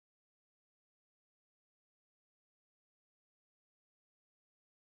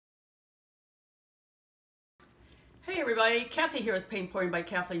Hey everybody, Kathy here with Paint Pouring by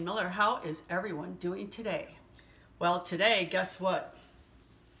Kathleen Miller. How is everyone doing today? Well, today, guess what?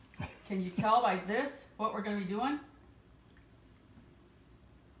 Can you tell by this what we're going to be doing?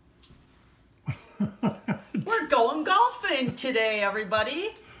 We're going golfing today,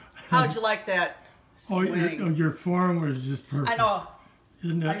 everybody. How'd you like that swing? Oh, your form was just perfect. I know.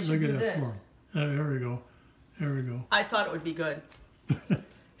 Isn't that, I should look do at that this. form. There we go. There we go. I thought it would be good.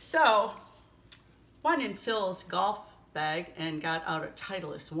 So, went in Phil's golf bag and got out a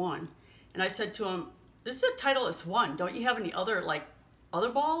Titleist 1. And I said to him, this is a Titleist 1. Don't you have any other, other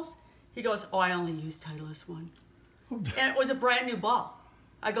balls? He goes, oh, I only use Titleist 1. And it was a brand new ball.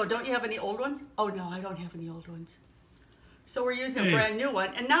 I go, don't you have any old ones? Oh, no, I don't have any old ones. So we're using a brand new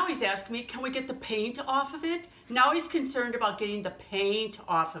one. And now he's asking me, can we get the paint off of it? Now he's concerned about getting the paint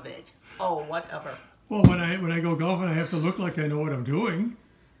off of it. Oh, whatever. Well, when I go golfing, I have to look like I know what I'm doing.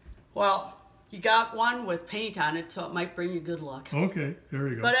 Well, you got one with paint on it, so it might bring you good luck. Okay, there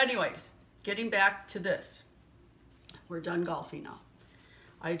we go. But anyways, getting back to this. We're done golfing now.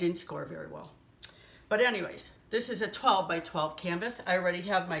 I didn't score very well. But anyways, this is a 12 by 12 canvas. I already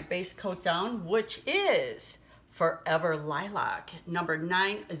have my base coat down, which is Forever Lilac, number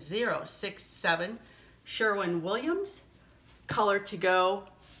 9067, Sherwin-Williams. Color to go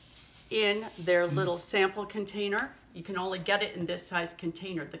in their little sample container. You can only get it in this size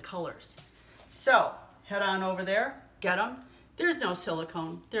container, the colors. So, head on over there, get them. There's no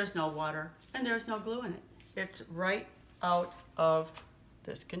silicone, there's no water, and there's no glue in it. It's right out of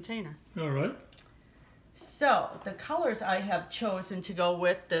this container. All right. So, the colors I have chosen to go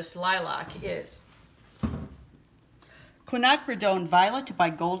with this lilac is Quinacridone Violet by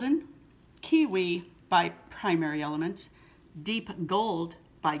Golden, Kiwi by Primary Elements, Deep Gold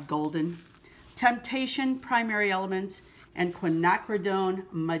by Golden, Temptation Primary Elements, and Quinacridone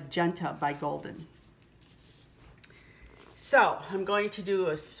Magenta by Golden. So I'm going to do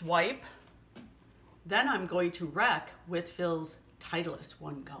a swipe, then I'm going to wreck with Phil's Titleist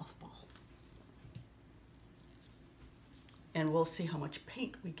 1 golf ball. And we'll see how much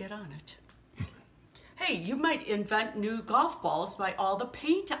paint we get on it. Hey, you might invent new golf balls by all the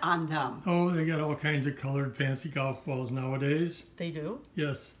paint on them. Oh, they got all kinds of colored fancy golf balls nowadays. They do?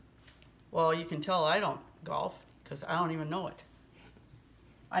 Yes. Well, you can tell I don't golf because I don't even know it.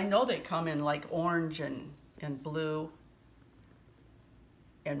 I know they come in like orange and blue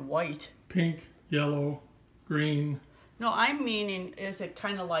and white. Pink, yellow, green. No, I'm meaning, is it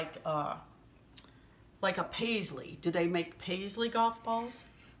kind of like a paisley? Do they make paisley golf balls?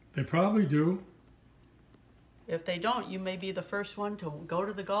 They probably do. If they don't, you may be the first one to go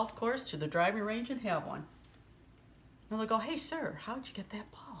to the golf course, to the driving range, and have one. And they'll go, hey, sir, how'd you get that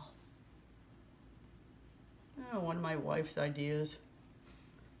ball? Oh, one of my wife's ideas.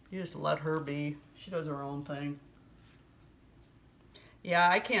 You just let her be. She does her own thing. Yeah,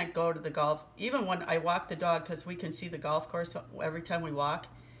 I can't go to the golf, even when I walk the dog, because we can see the golf course every time we walk.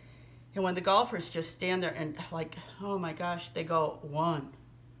 And when the golfers just stand there and like, oh my gosh, they go 1,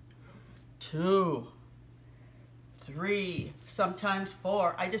 2, 3, sometimes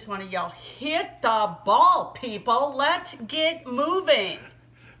 4. I just want to yell, hit the ball, people. Let's get moving.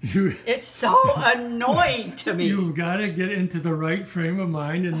 It's so annoying to me. You've got to get into the right frame of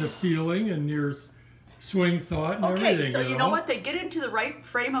mind and the feeling and your swing thought and everything. Okay, so you know what? They get into the right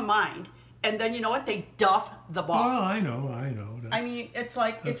frame of mind, and then you know what? They duff the ball. Oh, I know. I mean, it's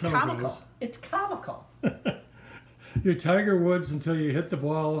like, it's comical. It's comical. You're Tiger Woods until you hit the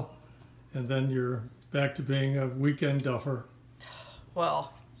ball, and then you're back to being a weekend duffer.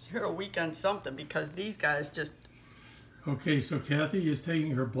 Well, you're a weekend something because these guys just... Okay, so Kathy is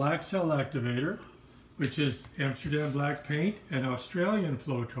taking her black cell activator, which is Amsterdam black paint and Australian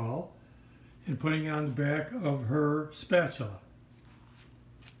Floetrol, and putting it on the back of her spatula.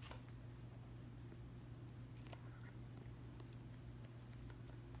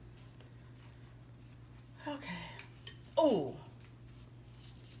 Okay. Oh.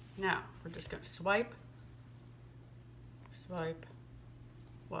 Now, we're just going to swipe. Swipe.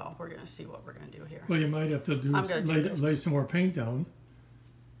 Well, we're going to see what we're going to do here. Well, you might have to lay some more paint down.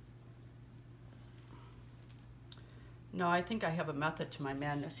 No, I think I have a method to my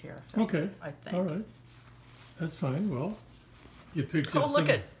madness here. Phil, Okay. I think. All right. That's fine. Well, you picked up Oh, look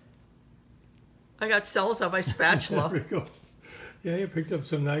some... at... I got cells on my spatula. There we go. Yeah, you picked up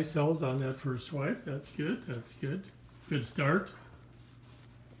some nice cells on that first swipe. That's good. That's good. Good start.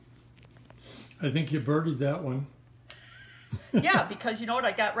 I think you birdied that one. Yeah, because you know what?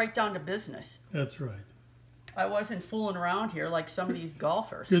 I got right down to business. That's right. I wasn't fooling around here like some of these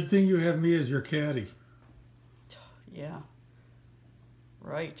golfers. Good thing you have me as your caddy. Yeah.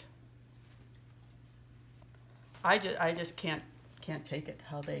 Right. I just can't take it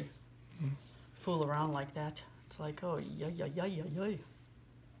how they fool around like that. It's like, oh, yeah.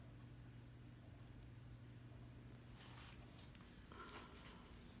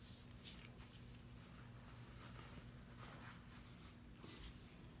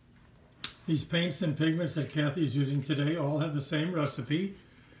 These paints and pigments that Kathy is using today all have the same recipe,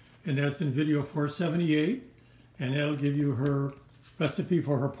 and that's in video 478, and that'll give you her recipe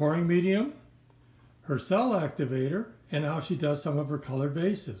for her pouring medium, her cell activator, and how she does some of her color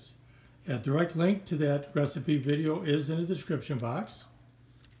bases. A direct link to that recipe video is in the description box.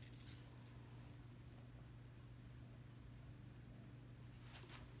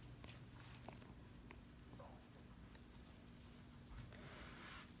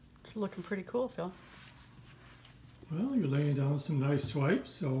 It's looking pretty cool, Phil. Well, you're laying down some nice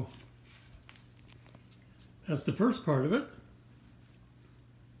swipes, so that's the first part of it.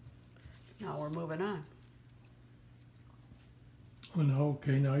 Now we're moving on. Oh no,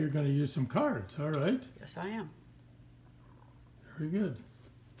 okay, now you're going to use some cards, all right. Yes, I am. Very good.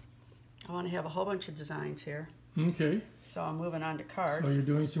 I want to have a whole bunch of designs here. Okay. So I'm moving on to cards. So you're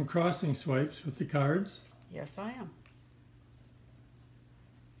doing some crossing swipes with the cards. Yes, I am.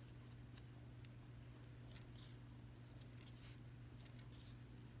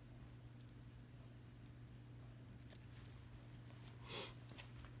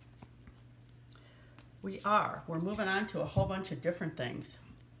 We're moving on to a whole bunch of different things.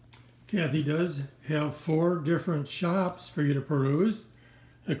 Kathy does have 4 different shops for you to peruse.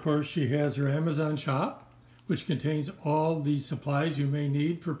 Of course, she has her Amazon shop, which contains all the supplies you may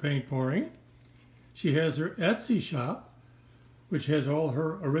need for paint pouring. She has her Etsy shop, which has all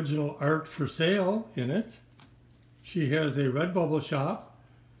her original art for sale in it. She has a Redbubble shop,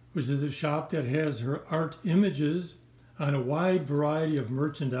 which is a shop that has her art images on a wide variety of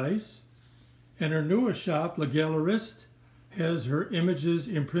merchandise. And her newest shop, La Galeriste, has her images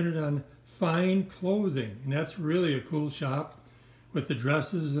imprinted on fine clothing. And that's really a cool shop with the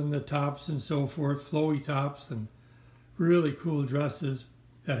dresses and the tops and so forth, flowy tops and really cool dresses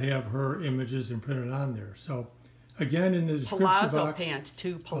that have her images imprinted on there. So again, in the description Palazzo box, pants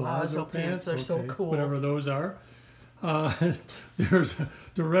too. Palazzo pants. They're so okay, cool. whatever those are. There's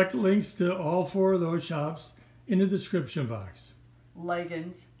direct links to all 4 of those shops in the description box.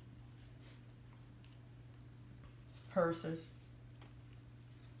 Leggings. Purses.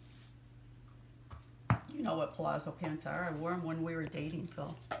 You know what palazzo pants are. I wore them when we were dating,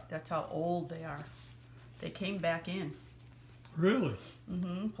 Phil. That's how old they are. They came back in. Really?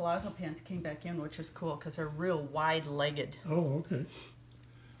 Mm-hmm. Palazzo pants came back in, which is cool because they're real wide-legged. Oh, okay.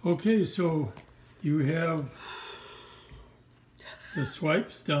 Okay, so you have the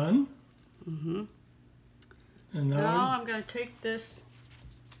swipes done. Mm-hmm. And now I'm going to take this.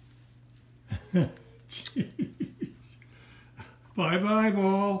 Jeez. Bye-bye,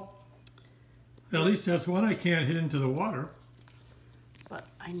 ball. At least that's one I can't hit into the water. But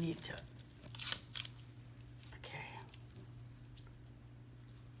I need to. Okay.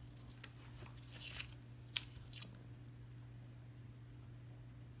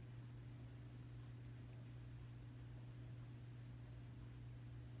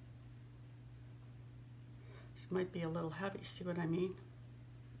 This might be a little heavy. See what I mean?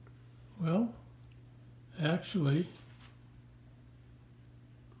 Well, actually,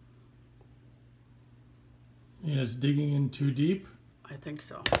 it's digging in too deep. I think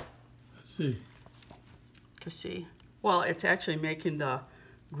so. Let's see. Cause see, well, it's actually making the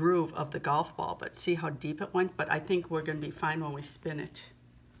groove of the golf ball, but see how deep it went? But I think we're gonna be fine when we spin it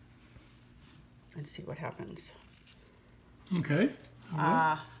and see what happens. Okay.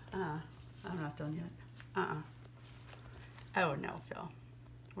 I'm not done yet. Oh no, Phil,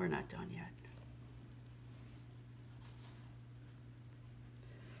 we're not done yet.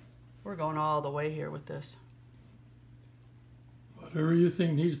 We're going all the way here with this. Whatever you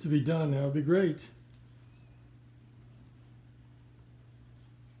think needs to be done, that would be great.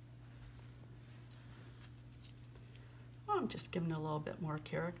 Well, I'm just giving it a little bit more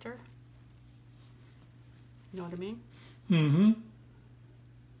character. You know what I mean? Mm-hmm.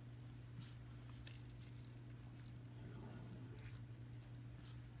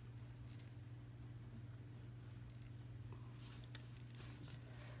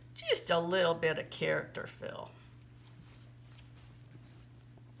 Just a little bit of character, Phil.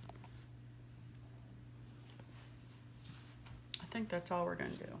 I think that's all we're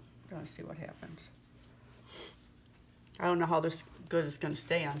going to do. We're going to see what happens. I don't know how this good is going to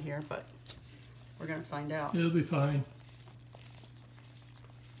stay on here, but we're going to find out. It'll be fine.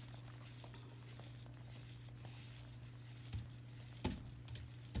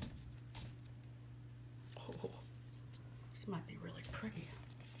 might be really pretty.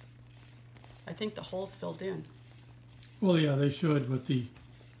 I think the holes filled in. Well, yeah, they should with the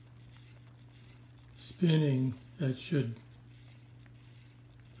spinning. That should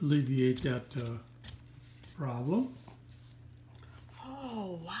alleviate that problem.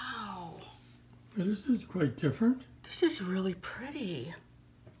 Oh, wow. But this is quite different. This is really pretty.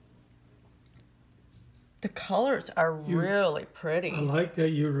 The colors are really pretty. I like that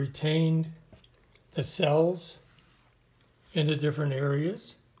you retained the cells in the different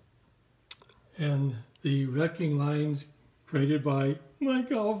areas. And the wrecking lines created by my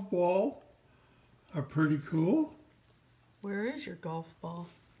golf ball are pretty cool. Where is your golf ball?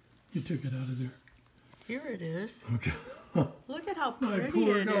 You took it out of there. Here it is. Okay. Look at how My pretty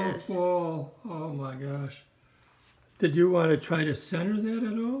poor it golf is. ball. Oh my gosh. Did you want to try to center that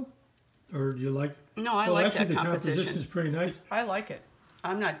at all? Or do you like... No, I well, like actually, that composition. the composition is pretty nice. I like it.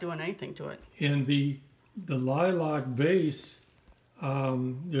 I'm not doing anything to it. And the lilac base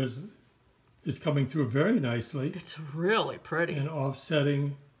is coming through very nicely It's really pretty. and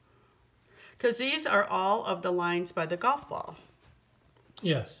offsetting. Because these are all of the lines by the golf ball.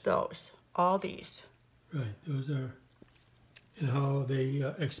 Yes, Those. All these. right. Those are, and how they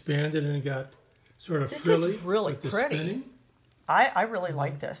expanded and got sort of This frilly is really with the pretty. spinning. I really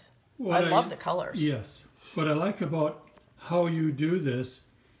like this. What I love the colors. Yes. What I like about how you do this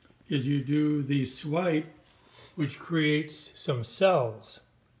is you do the swipe, which creates some cells.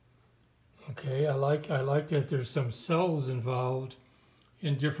 Okay, I like that there's some cells involved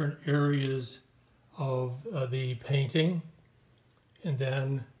in different areas of the painting. And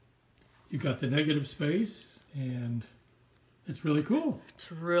then you got the negative space, and it's really cool.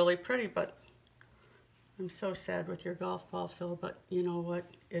 It's really pretty, but I'm so sad with your golf ball, Phil, but you know what?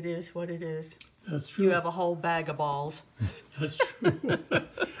 It is what it is. That's true. You have a whole bag of balls. That's true.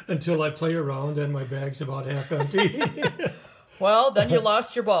 Until I play around and my bag's about half empty. Well, then you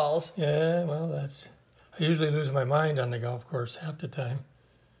lost your balls. Yeah, well, I usually lose my mind on the golf course half the time.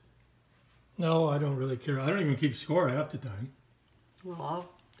 No, I don't really care. I don't even keep score half the time. Well,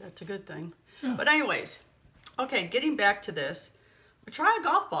 that's a good thing. Yeah. But anyways, okay, getting back to this. Try a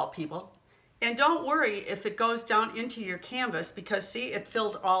golf ball, people. And don't worry if it goes down into your canvas because, see, it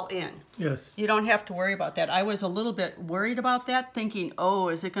filled all in. Yes. You don't have to worry about that. I was a little bit worried about that, thinking, oh,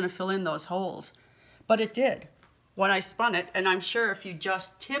 is it going to fill in those holes? But it did when I spun it, and I'm sure if you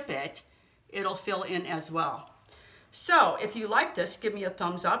just tip it, it'll fill in as well. So if you like this, give me a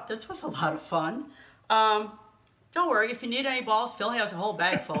thumbs up. This was a lot of fun. Don't worry, if you need any balls, Phil has a whole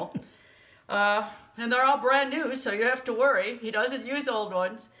bag full. And they're all brand new, so you don't have to worry. He doesn't use old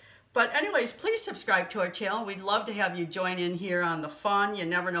ones. But anyways, please subscribe to our channel. We'd love to have you join in here on the fun. You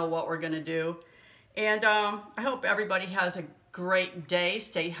never know what we're going to do. And I hope everybody has a great day.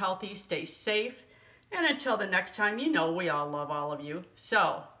 Stay healthy, stay safe. And until the next time, you know we all love all of you.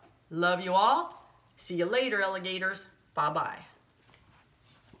 So, love you all. See you later, alligators. Bye-bye.